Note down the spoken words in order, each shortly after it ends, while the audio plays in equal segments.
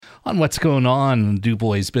on what's going on in the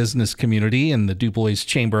DuBois business community and the DuBois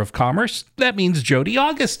Chamber of Commerce. That means Jodi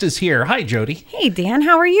August is here. Hi, Jodi. Hey, Dan.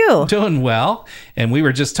 How are you? Doing well. And we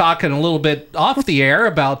were just talking a little bit off the air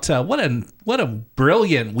about what a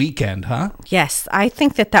brilliant weekend, huh? Yes, I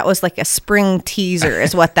think that was like a spring teaser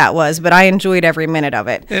is what that was, but I enjoyed every minute of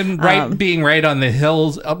it. And being right on the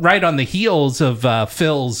heels of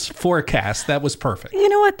Phil's forecast, that was perfect. You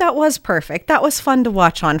know what? That was perfect. That was fun to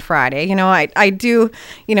watch on Friday.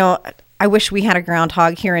 I wish we had a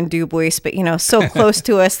groundhog here in DuBois, but, so close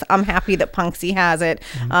to us. I'm happy that Punxsy has it.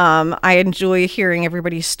 I enjoy hearing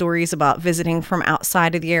everybody's stories about visiting from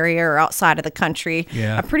outside of the area or outside of the country.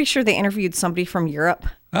 Yeah. I'm pretty sure they interviewed somebody from Europe.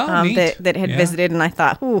 Neat. That had visited, and I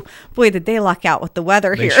thought, oh, boy, did they luck out with the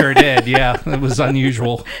weather here. They sure did, yeah. It was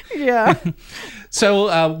unusual. Yeah.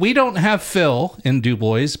 So we don't have Phil in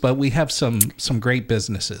DuBois, but we have some great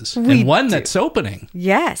businesses. And one that's opening.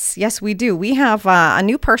 Yes, we do. We have a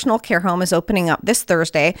new personal care home is opening up this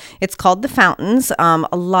Thursday. It's called The Fountains. A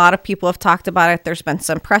lot of people have talked about it. There's been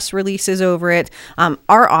some press releases over it.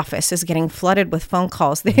 Our office is getting flooded with phone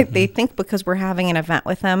calls. They think because we're having an event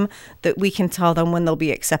with them that we can tell them when they'll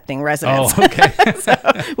be accepting residents. Oh,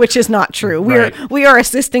 okay. Which is not true. We are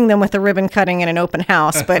assisting them with a ribbon cutting and an open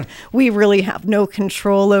house, but we really have no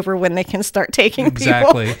control over when they can start taking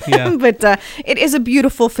people. Exactly. Yeah. But it is a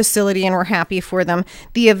beautiful facility, and we're happy for them.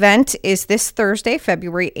 The event is this Thursday,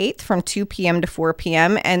 February 8th, from 2 p.m. to 4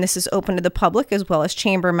 p.m., and this is open to the public as well as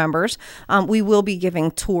chamber members. We will be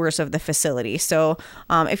giving tours of the facility. So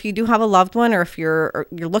if you do have a loved one, or if you're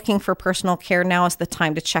looking for personal care, now is the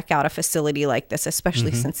time to check out a facility like this,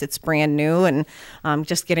 especially since it's brand new and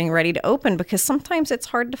just getting ready to open, because sometimes it's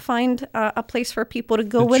hard to find a place for people to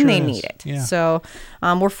go when they need it. Yeah. So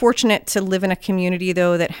we're fortunate to live in a community,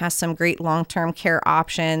 though, that has some great long-term care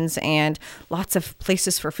options and lots of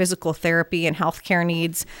places for physical therapy and healthcare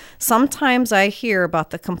needs. Sometimes I hear about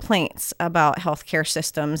the complaints about healthcare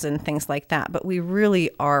systems and things like that, but we really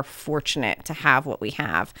are fortunate to have what we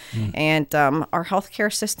have. And our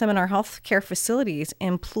healthcare system and our healthcare facilities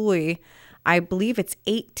employ, I believe it's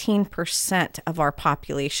 18% of our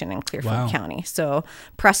population in Clearfield County. So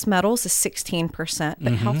pressed metals is 16%,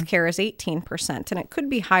 but healthcare is 18%. And it could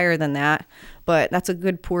be higher than that, but that's a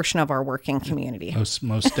good portion of our working community.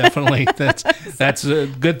 Most definitely. That's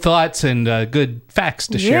good thoughts and good facts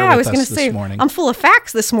to share with us this morning. I'm full of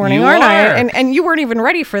facts this morning, You aren't I? are. And you weren't even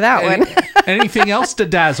ready for that one. Anything else to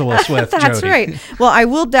dazzle us with, That's Jodi? right. Well, I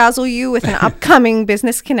will dazzle you with an upcoming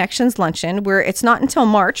Business Connections luncheon, where it's not until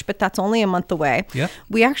March, but that's only a month away. Yep.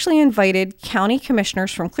 We actually invited county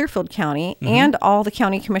commissioners from Clearfield County and all the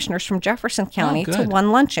county commissioners from Jefferson County to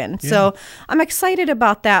one luncheon. Yeah. So I'm excited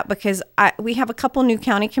about that, because we have a couple new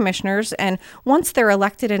county commissioners, and once they're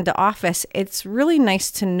elected into office, it's really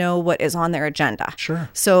nice to know what is on their agenda. Sure.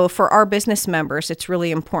 So for our business members, it's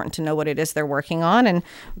really important to know what it is they're working on, and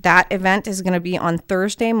that event is going to be on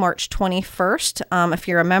Thursday, March 21st. If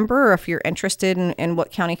you're a member, or if you're interested in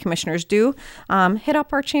what county commissioners do, hit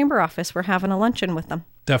up our chamber office. We're having a luncheon with them.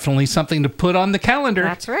 Definitely something to put on the calendar.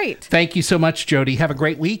 That's right. Thank you so much, Jodi. Have a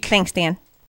great week. Thanks, Dan.